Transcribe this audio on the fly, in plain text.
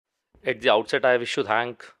at the outset, I wish to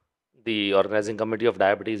thank the organizing committee of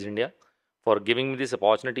Diabetes India for giving me this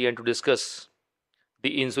opportunity and to discuss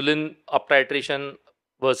the insulin uptitration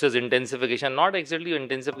versus intensification. Not exactly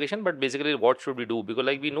intensification, but basically what should we do? Because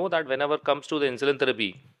like we know that whenever it comes to the insulin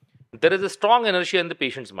therapy, there is a strong inertia in the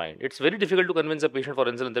patient's mind. It's very difficult to convince a patient for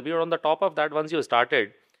insulin therapy. Or on the top of that, once you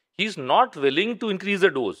started, he's not willing to increase the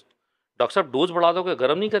dose. Doctor साहब dose बढ़ा दोगे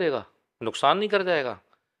गर्म नहीं करेगा नुकसान नहीं कर जाएगा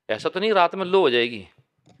ऐसा तो नहीं रात में लो हो जाएगी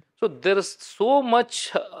so there is so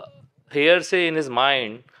much hearsay in his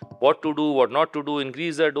mind, what to do, what not to do,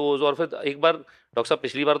 increase the dose. और फिर एक बार डॉक्टर साहब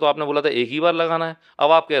पिछली बार तो आपने बोला था एक ही बार लगाना है,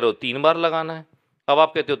 अब आप कह रहे हो 3 बार लगाना है, अब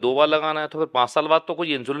आप कहते हो 2 बार लगाना है, तो फिर 5 साल बाद तो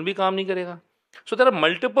कोई इंसुलिन भी काम नहीं करेगा. So there are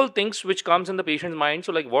multiple things which comes in the patient's mind.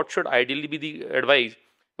 So like what should ideally be the advice?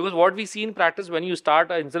 Because what we see in practice, when you start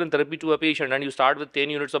insulin therapy to a patient and you start with 10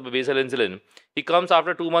 units of basal insulin, he comes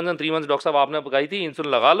after 2 months and 3 months, doctor साहब आपने कही थी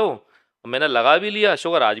insulin लगा लो, मैंने लगा भी लिया,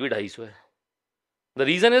 sugar आज भी 250 है. The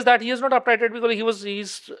reason is that he is not uptitrated because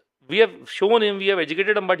we have shown him, we have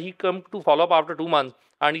educated him, but he come to follow up after 2 months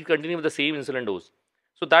and he continue with the same insulin dose.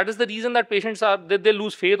 So that is the reason that patients are they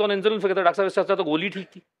lose faith on insulin. फिर कहते हैं doctor साहब इससे अच्छा तो गोली ठीक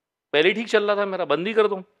थी, पहले ही ठीक चल रहा था मेरा, बंद ही कर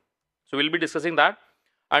दूं. So we'll be discussing that,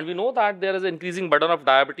 and we know that there is an increasing burden of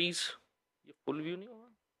diabetes. ये full view नहीं होगा,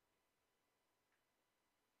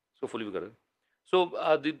 so full view कर दें. So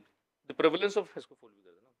the prevalence of इसको full view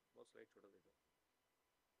कर देना, बहुत slide छोटा देना.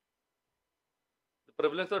 The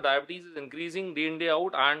prevalence of diabetes is increasing day in day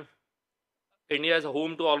out, and India is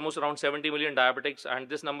home to almost around 70 million diabetics, and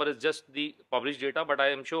this number is just the published data, but I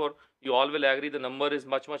am sure you all will agree the number is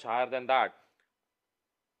much higher than that.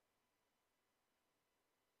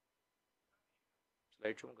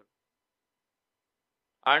 Slide show.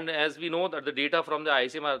 And as we know that the data from the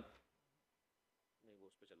ICM are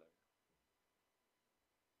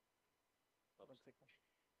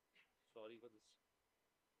sorry for this.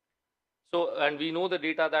 So, and we know the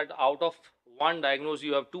data that out of one diagnosed,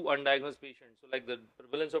 you have 2 undiagnosed patients. So, like the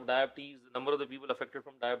prevalence of diabetes, the number of the people affected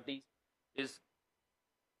from diabetes is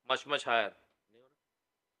much higher.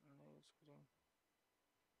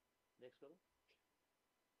 Next करो.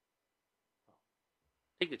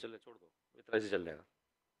 ठीक है चलो छोड़ दो, इतना ऐसे चल जाएगा.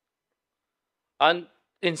 And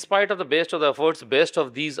in spite of the best of the efforts, best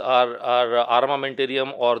of these are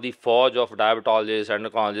armamentarium or the forge of diabetologists,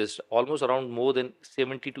 endocrinologists. Almost around more than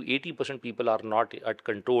 70 to 80% people are not at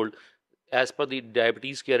controlled. As per the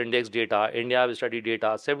Diabetes Care Index data, India study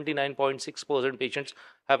data, 79.6% patients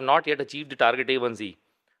have not yet achieved the target A1C.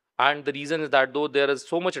 And the reason is that though there is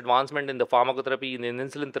so much advancement in the pharmacotherapy, in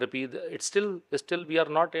insulin therapy, it's still we are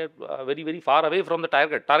not yet, very far away from the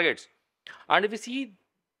targets. And if you see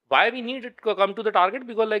why we need it to come to the target,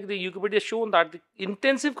 because like the UKPD has shown that the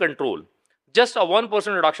intensive control, just a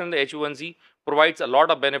 1% reduction in the HbA1c provides a lot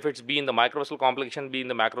of benefits, be in the microvascular complication, be in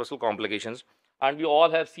the macrovascular complications. And we all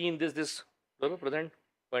have seen this present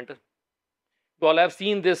pointer. You all have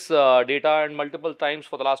seen this data and multiple times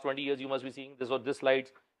for the last 20 years. You must be seeing this or this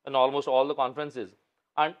slides in almost all the conferences.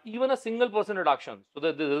 And even a single percent reduction. So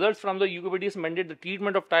the results from the UKPD's mandate the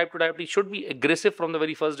treatment of type 2 diabetes should be aggressive from the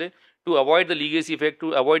very first day to avoid the legacy effect,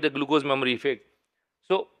 to avoid the glucose memory effect.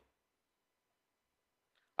 So,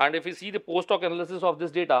 and if you see the post-hoc analysis of this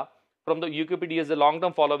data from the UKPD as a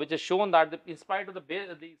long-term follow, which has shown that in spite of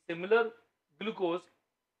the similar glucose,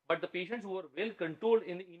 but the patients who are well controlled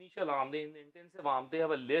in the initial arm, in the intensive arm, they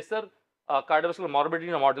have a lesser cardiovascular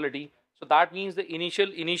morbidity and mortality. So that means the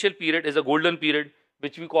initial period is a golden period,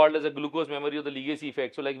 which we call as a glucose memory or the legacy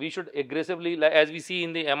effect. So like we should aggressively, like as we see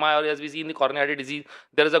in the MI or as we see in the coronary artery disease,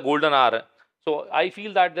 there is a golden hour. So I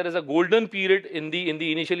feel that there is a golden period in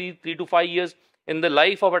the initially 3 to 5 years in the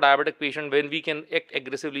life of a diabetic patient when we can act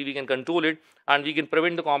aggressively, we can control it, and we can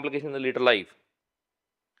prevent the complication in the later life.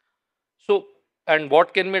 So, and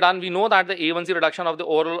what can be done? We know that the A1C reduction of the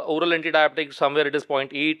oral antidiabetics, somewhere it is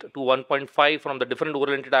 0.8 to 1.5 from the different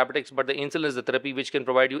oral antidiabetics, but the insulin is the therapy which can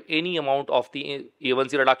provide you any amount of the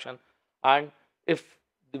A1C reduction. And if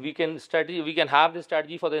we can have this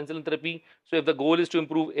strategy for the insulin therapy. So if the goal is to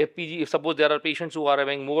improve FPG, if suppose there are patients who are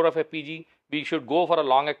having more of FPG, we should go for a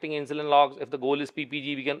long-acting insulin logs. If the goal is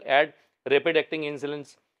PPG, we can add rapid-acting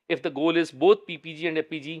insulins. If the goal is both PPG and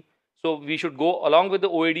FPG, so we should go along with the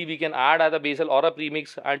OAD, we can add either basal or a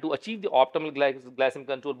premix, and to achieve the optimal glycemic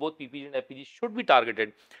control, both PPG and FPG should be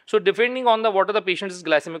targeted. So depending on what are the patient's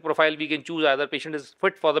glycemic profile, we can choose either patient is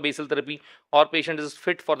fit for the basal therapy or patient is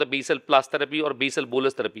fit for the basal plus therapy or basal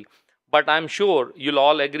bolus therapy. But I'm sure you'll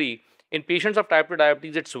all agree, in patients of type 2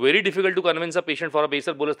 diabetes, it's very difficult to convince a patient for a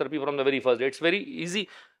basal bolus therapy from the very first day. It's very easy.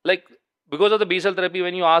 Like because of the basal therapy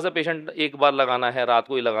when you ask the patient एक बार लगाना है, रात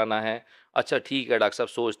को ही लगाना है, अच्छा ठीक है डॉक्टर साहब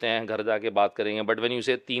सोचते हैं घर जाके बात करेंगे, बट व्हेन यू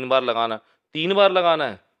से 3 बार लगाना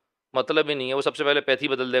है, मतलब ही नहीं है। वो सबसे पहले पैथी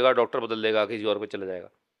बदल देगा, डॉक्टर बदल देगा, किसी और पे चले जाएगा।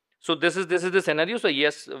 So this is the scenario. So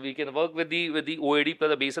yes, we can work with the OAD plus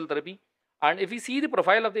the basal therapy. And if we see the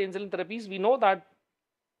profile of the insulin therapies, we know that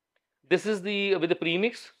this is the with the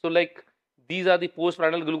premix. So like these are the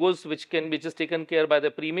postprandial glucose which is taken care by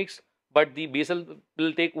the premix, but the basal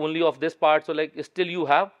will take only of this part. So like still you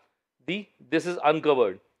have this is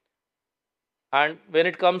uncovered. And when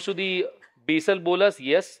it comes to the basal bolus,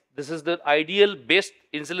 yes, this is the ideal best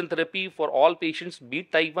insulin therapy for all patients, be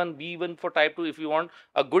it type 1, be even for type 2. If you want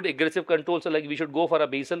a good aggressive control, so like we should go for a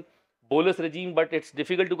basal bolus regime, but it's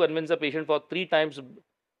difficult to convince a patient for 3 times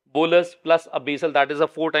bolus plus a basal, that is a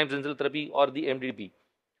 4 times insulin therapy or the MDP.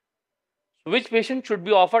 Which patient should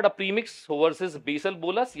be offered a premix versus basal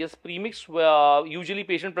bolus? Yes, premix usually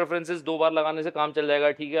patient preferences 2 बार लगाने से काम चल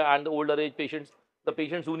जाएगा, ठीक है, and the older age patients, the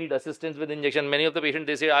patients who need assistance with injection, many of the patients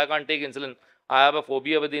they say I can't take insulin, I have a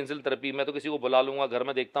phobia with the insulin therapy, मैं तो किसी को बुला लूंगा, घर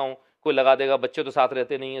में देखता हूँ कोई लगा देगा, बच्चे तो साथ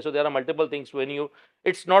रहते नहीं है. So there are multiple things when you,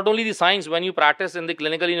 it's not only the science when you practice in the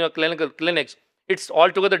clinical clinics, it's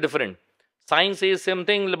altogether different. Science says same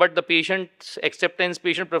thing, but the patient's acceptance,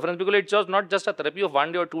 patient preference, because it's just not just a therapy of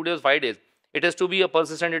 1 day or 2 days, 5 days. It has to be a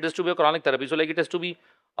persistent, it has to be a chronic therapy. So like it has to be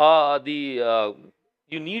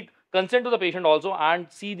you need consent to the patient also,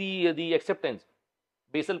 and see the acceptance.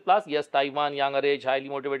 Basal plus, yes, type 1, younger age, highly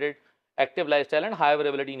motivated, active lifestyle, and high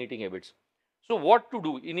variability in eating habits. So what to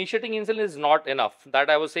do? Initiating insulin is not enough. That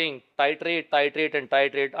I was saying, titrate, titrate, and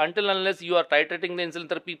titrate. Until unless you are titrating the insulin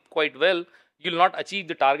therapy quite well, you will not achieve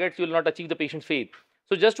the targets, you will not achieve the patient's faith.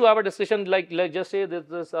 So just to have a discussion, like let's just say this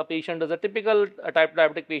is a patient is a typical type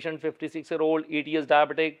diabetic patient, 56-year-old, 80 years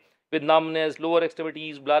diabetic with numbness, lower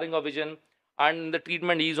extremities, blurring of vision, and the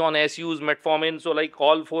treatment is on SUs, metformin, so like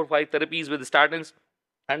all 4-5 therapies with statins,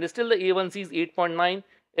 and still the A1C is 8.9,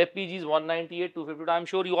 FPG is 198, 252. I'm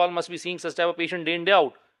sure you all must be seeing such type of patient day in day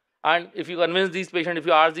out. And if you convince these patients, if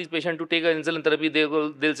you ask these patients to take an insulin therapy,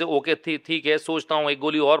 they'll say okay ठीक है, सोचता हूँ एक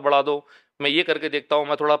गोली और बढ़ा दो, मैं ये करके देखता हूँ,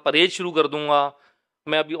 मैं थोड़ा परहेज शुरू कर दूंगा,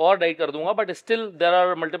 मैं अभी और डाइट कर दूंगा. But still there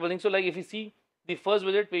are multiple things. So like if you see the first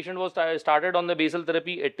visit, patient was started on the basal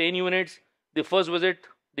therapy at 10 units. The first visit,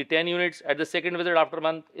 the 10 units. At the second visit after a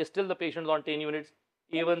month, still the patient is on 10 units.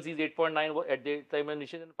 A1C is 8.9 at the time of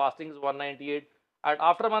initiation, fasting is 198. And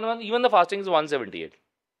after 1 month, even the fasting is 178.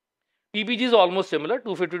 PPG is almost similar,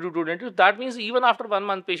 250 to 220. That means even after 1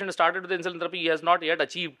 month, patient started with the insulin therapy, he has not yet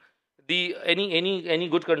achieved any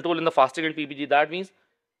good control in the fasting and PPG. That means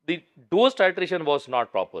the dose titration was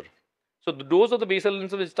not proper. So the dose of the basal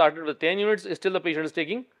insulin started with 10 units, still the patient is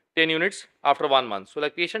taking 10 units after 1 month. So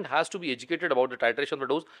like patient has to be educated about the titration of the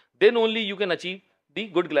dose, then only you can achieve the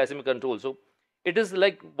good glycemic control. So it is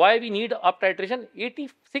like why we need up titration.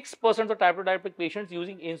 86% of type 2 diabetic patients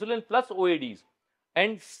using insulin plus OADs,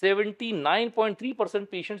 and 79.3%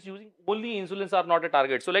 patients using only insulins are not a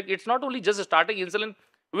target. So like it's not only just starting insulin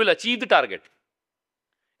will achieve the target.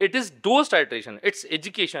 It is dose titration, it's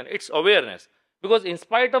education, it's awareness. Because in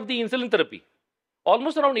spite of the insulin therapy,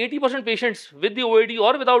 almost around 80% patients with the OAD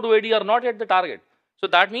or without OAD are not at the target. So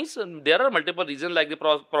that means there are multiple reasons like the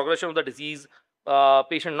progression of the disease,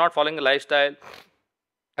 patient not following a lifestyle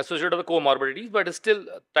associated with comorbidities, but still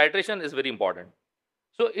titration is very important.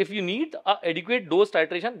 So if you need adequate dose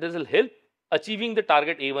titration, this will help achieving the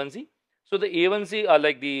target A1C. So the A1C are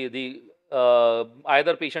like the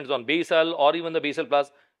either patients on basal or even the basal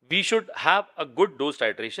plus, we should have a good dose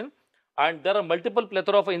titration. And there are multiple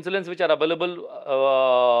plethora of insulins which are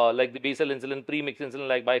available like the basal insulin, premix insulin,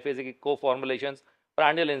 like biphasic co-formulations,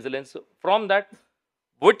 prandial insulins. So from that,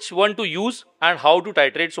 which one to use and how to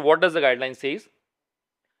titrate. So what does the guideline says?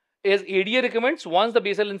 As ADA recommends, once the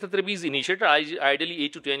basal insulin therapy is initiated, ideally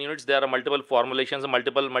 8 to 10 units, there are multiple formulations,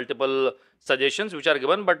 multiple suggestions which are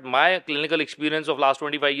given. But my clinical experience of last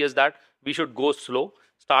 25 years that we should go slow,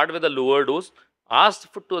 start with a lower dose, ask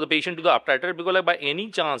to the patient to the up titrate, because like by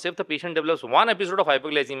any chance, if the patient develops one episode of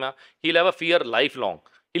hypoglycemia, he'll have a fear lifelong.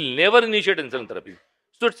 He'll never initiate insulin therapy.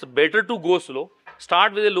 So it's better to go slow,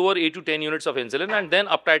 start with a lower 8 to 10 units of insulin and then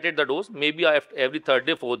up titrate the dose, maybe every third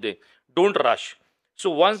day, fourth day. Don't rush. So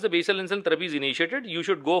once the basal insulin therapy is initiated, you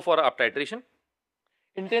should go for up titration.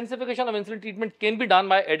 Intensification of insulin treatment can be done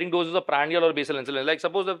by adding doses of prandial or basal insulin. Like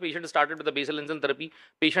suppose the patient started with the basal insulin therapy,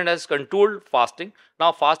 patient has controlled fasting.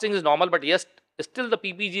 Now fasting is normal, but yes, still the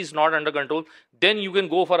PPG is not under control. Then you can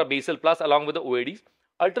go for a basal plus along with the OADs.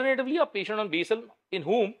 Alternatively, a patient on basal in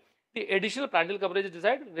whom the additional prandial coverage is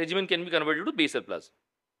desired, regimen can be converted to basal plus.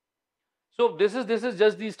 So this is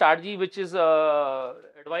just the strategy which is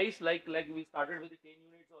advice, like we started with the 10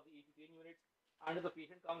 units or the 8 to 10 units, and if the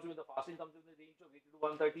patient comes with the fasting comes in the range of 80 to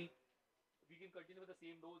 130, we can continue with the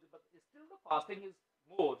same dose, but still the fasting is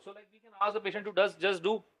more. So like we can ask the patient to does just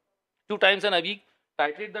do 2 times in a week,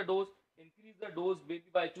 titrate the dose, increase the dose maybe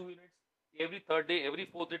by 2 units every third day, every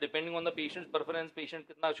fourth day, depending on the patient's preference. Patient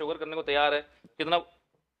कितना sugar करने को तैयार है, कितना,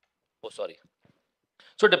 oh sorry.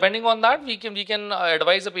 So depending on that, we can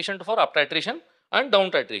advise the patient for up titration and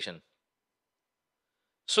down titration.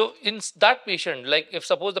 So in that patient, like if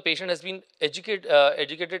suppose the patient has been educated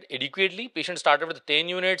adequately, patient started with 10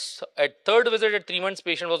 units. At third visit at 3 months,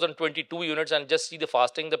 patient was on 22 units, and just see the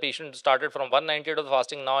fasting. The patient started from 198 of the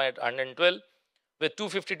fasting, now at 112. With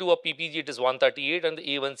 252 of ppg, it is 138, and the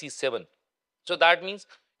A1C is 7. So that means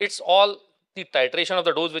it's all the titration of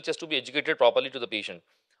the dose which has to be educated properly to the patient.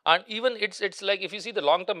 And even it's like if you see the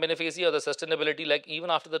long-term beneficacy or the sustainability, like even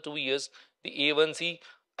after the 2 years, the A1C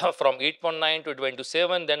from 8.9 to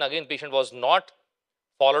 27, then again patient was not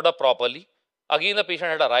followed up properly. Again the patient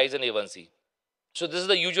had a rise in A1C. So this is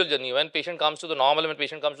the usual journey. When patient comes to the normal, when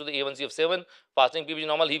patient comes to the A1C of 7, fasting PPG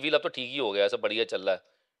normal, he feel अब तो ठीक ही हो गया, सब बढ़िया चल रहा है.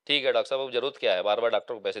 ठीक है डॉक्टर साहब, अब जरूरत क्या है बार बार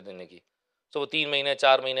डॉक्टर को पैसे देने की. So वो 3 महीने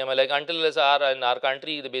 4 महीने में, like until in our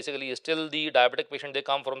country, they basically still the diabetic patient, they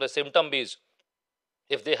come from the symptom based.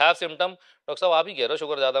 If they have symptom, doctor साहब आप ही कह रहे हो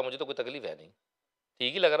शुगर ज़्यादा, मुझे तो कोई तकलीफ है नहीं,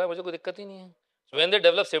 ठीक ही लग रहा है, मुझे कोई दिक्कत ही नहीं है. So when they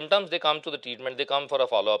develop symptoms, they come to the treatment, they come for a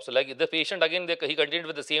follow-up. So like the patient again, he continued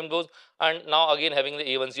with the same dose, and now again having the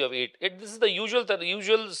A1C of 8. This is the usual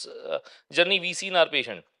journey we see in our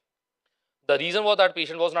patient. The reason was that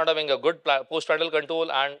patient was not having a good postprandial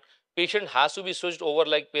control, and patient has to be switched over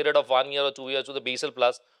like period of 1 year or 2 years to the basal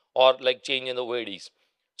plus, or like change in the OADs.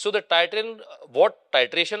 So the what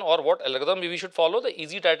titration or what algorithm we should follow? The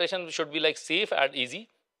easy titration should be like safe and easy.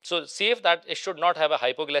 So safe, that it should not have a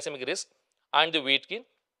hypoglycemic risk and the weight gain.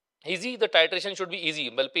 Easy, the titration should be easy.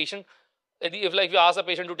 Well, patient, if like you ask a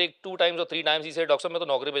patient to take 2 times or 3 times, he said, "Doctor, मैं तो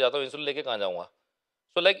नौकरी पे जाता हूँ, insulin लेके कहाँ जाऊँगा?"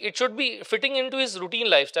 So like it should be fitting into his routine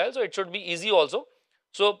lifestyle. So it should be easy also.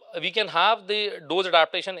 So we can have the dose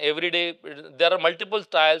adaptation every day. There are multiple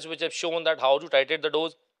trials which have shown that how to titrate the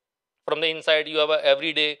dose. From the inside, you have a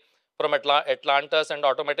every day. From Atlantis and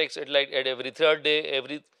automatics, it like at every third day,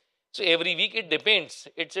 every week. It depends.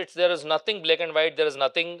 It's there is nothing black and white. There is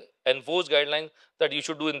nothing enforced guidelines that you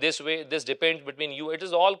should do in this way. This depends between you. It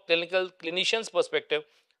is all clinician's perspective,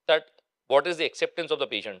 that what is the acceptance of the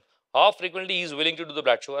patient, how frequently he is willing to do the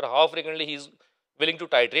blood sugar, how frequently he is willing to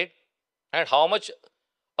titrate, and how much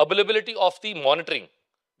availability of the monitoring,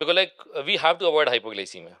 because like we have to avoid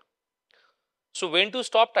hypoglycemia. So when to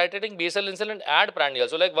stop titrating basal insulin, add prandial.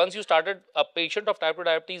 So like once you started a patient of type 2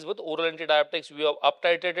 diabetes with oral antidiabetics, you have up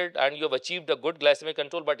titrated and you have achieved a good glycemic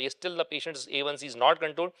control, but still the patient's A1C is not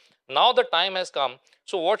controlled. Now the time has come.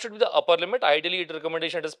 So what should be the upper limit? Ideally, the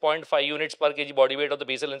recommendation is 0.5 units per kg body weight of the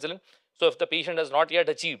basal insulin. So if the patient has not yet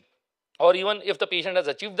achieved, or even if the patient has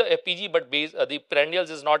achieved the FPG but the prandials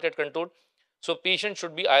is not yet controlled, so patient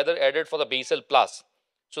should be either added for the basal plus.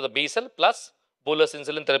 So the basal plus bolus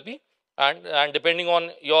insulin therapy, and depending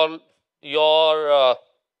on your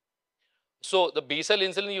so the basal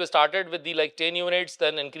insulin, you started with the like 10 units,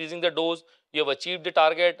 then increasing the dose, you have achieved the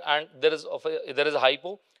target, and there is a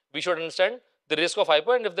hypo. We should understand the risk of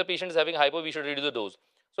hypo, and if the patient is having hypo, we should reduce the dose.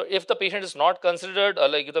 So if the patient is not considered,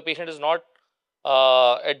 like if the patient is not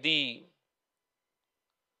at the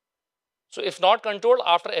so if not controlled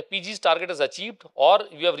after FPG's target is achieved, or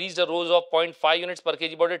you have reached a dose of 0.5 units per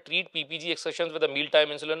kg body, treat PPG excursions with a mealtime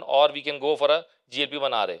insulin, or we can go for a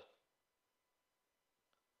GLP-1 RA.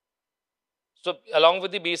 So along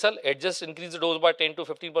with the basal, just increase the dose by 10 to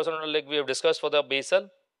 15%, like we have discussed for the basal.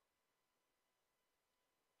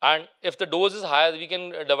 And if the dose is higher, we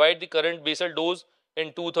can divide the current basal dose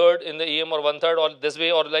in 2/3 in the AM or 1/3, or this way,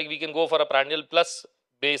 or like we can go for a prandial plus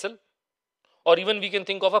basal. Or even we can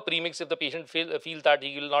think of a premix if the patient feels that he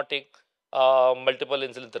will not take multiple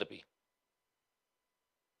insulin therapy.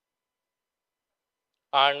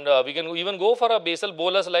 And we can even go for a basal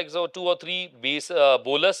bolus, like so 2 or 3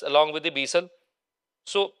 bolus along with the basal.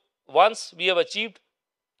 So once we have achieved,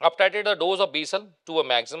 uptitrated the dose of basal to a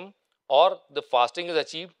maximum, or the fasting is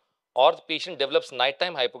achieved, or the patient develops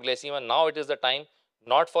nighttime hypoglycemia, now it is the time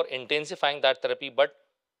not for intensifying that therapy, but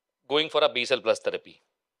going for a basal plus therapy.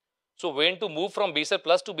 So when to move from basal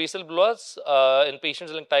plus to basal plus in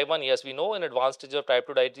patients like type 1? Yes, we know in advanced stage of type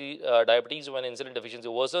 2 diabetes, when insulin deficiency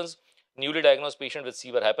worsens, newly diagnosed patient with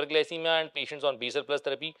severe hyperglycemia, and patients on basal plus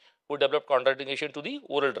therapy who develop contraindication to the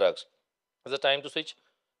oral drugs, it's the time to switch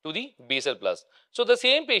to the basal plus. So the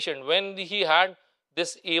same patient, when he had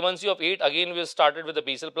This A1C of 8, again we started with the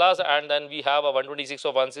basal plus, and then we have a 126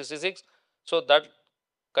 of 166. So that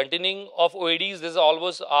continuing of OADs, this is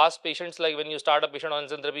always asked patients, like when you start a patient on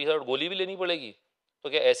insulin therapy, sir गोली भी लेनी पड़ेगी, तो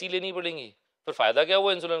क्या ऐसी लेनी पड़ेगी, फिर फायदा क्या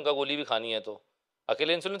हुआ इंसुलिन का, गोली भी खानी है तो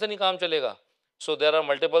अकेले इंसुलिन से नहीं काम चलेगा. So there are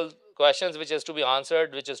multiple questions which has to be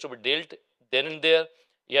answered, which has to be dealt then and there.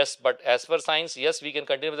 Yes, but as per science, yes, we can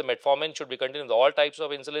continue with the metformin, should be continued with all types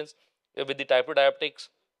of insulins. With the type 2 diabetics,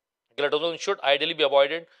 glutathione should ideally be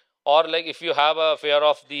avoided. Or like if you have a fear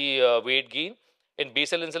of the weight gain, in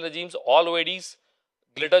basal insulin regimes, all OADs,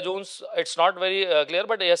 glutathiones, it's not very clear,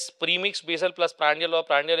 but yes, premix basal plus prandial or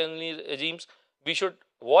prandial insulin regimes, we should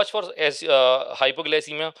watch for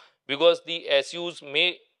hypoglycemia, because the SUs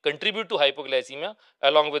may contribute to hypoglycemia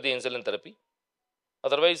along with the insulin therapy.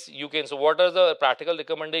 Otherwise, you can. So, what are the practical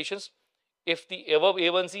recommendations? If the above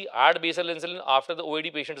A1C, add basal insulin after the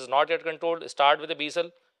OAD patient is not yet controlled, start with the basal,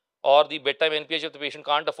 or the bedtime NPH if the patient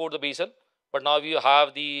can't afford the basal, but now you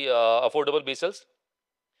have the affordable basals.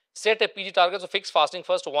 Set FPG targets, so fix fasting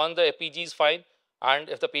first. Once the FPG is fine, and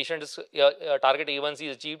if the patient is target A1C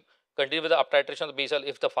is achieved, continue with the uptitration of the basal.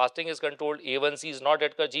 If the fasting is controlled, A1C is not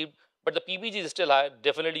yet achieved, but the PPG is still high,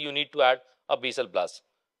 definitely you need to add a basal plus.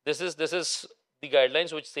 This is the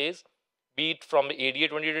guidelines which says, be it from the ADA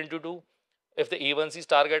 2022. If the A1C is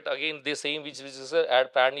target, again the same which is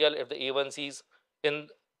add prandial. If the A1C is in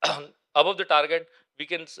above the target, we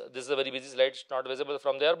can. This is a very busy slide; it's not visible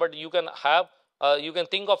from there, but you can have. You can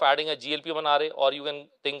think of adding a GLP-1 RA, or you can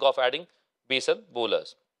think of adding basal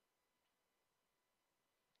bolus.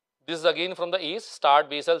 This is again from the ACE, start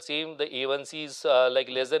basal, same, the A1C is like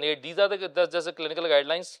less than 8. These are that's just the clinical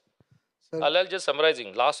guidelines. I'll just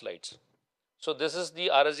summarizing, last slides. So this is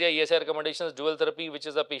the RSGI ESI recommendations, dual therapy, which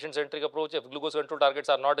is a patient-centric approach. If glucose control targets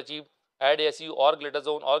are not achieved, add ASU or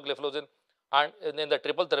glitazone or gliflozin, and then the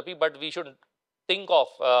triple therapy, but we should think of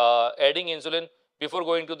adding insulin before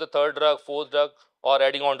going to the third drug, fourth drug, or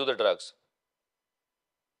adding on to the drugs.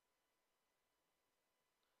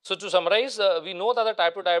 So to summarize, we know that the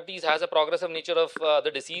type 2 diabetes has a progressive nature of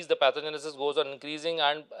the disease. The pathogenesis goes on increasing,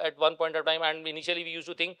 and at one point of time, and initially we used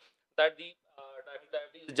to think that the type 2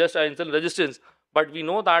 diabetes is just insulin resistance, but we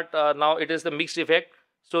know that now it is the mixed effect.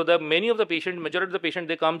 So the many of the patient, majority of the patient,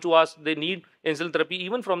 they come to us, they need insulin therapy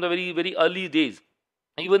even from the very early days,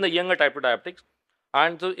 even the younger type 2 diabetics.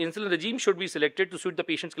 And so insulin regime should be selected to suit the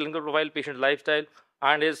patient's clinical profile, patient lifestyle,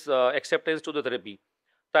 and his acceptance to the therapy.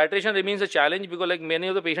 Titration remains a challenge, because like many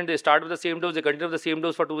of the patients, they start with the same dose, they continue with the same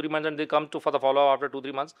dose for 2-3 months, and they come to for the follow-up after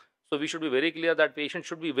 2-3 months. So we should be very clear that patients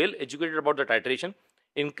should be well educated about the titration.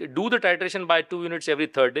 Do the titration by 2 units every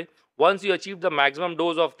third day. Once you achieve the maximum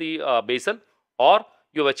dose of the basal, or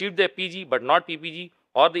you have achieved the FPG but not PPG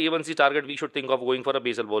or the A1C target, we should think of going for a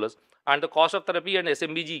basal bolus. And the cost of therapy and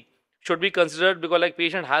SMBG should be considered, because like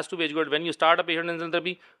patient has to be educated. When you start a patient insulin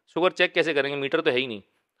therapy, sugar check कैसे करेंगे, metre तो है ही नहीं.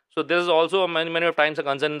 So there is also many times a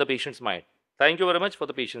concern in the patient's mind. Thank you very much for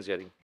the patience hearing.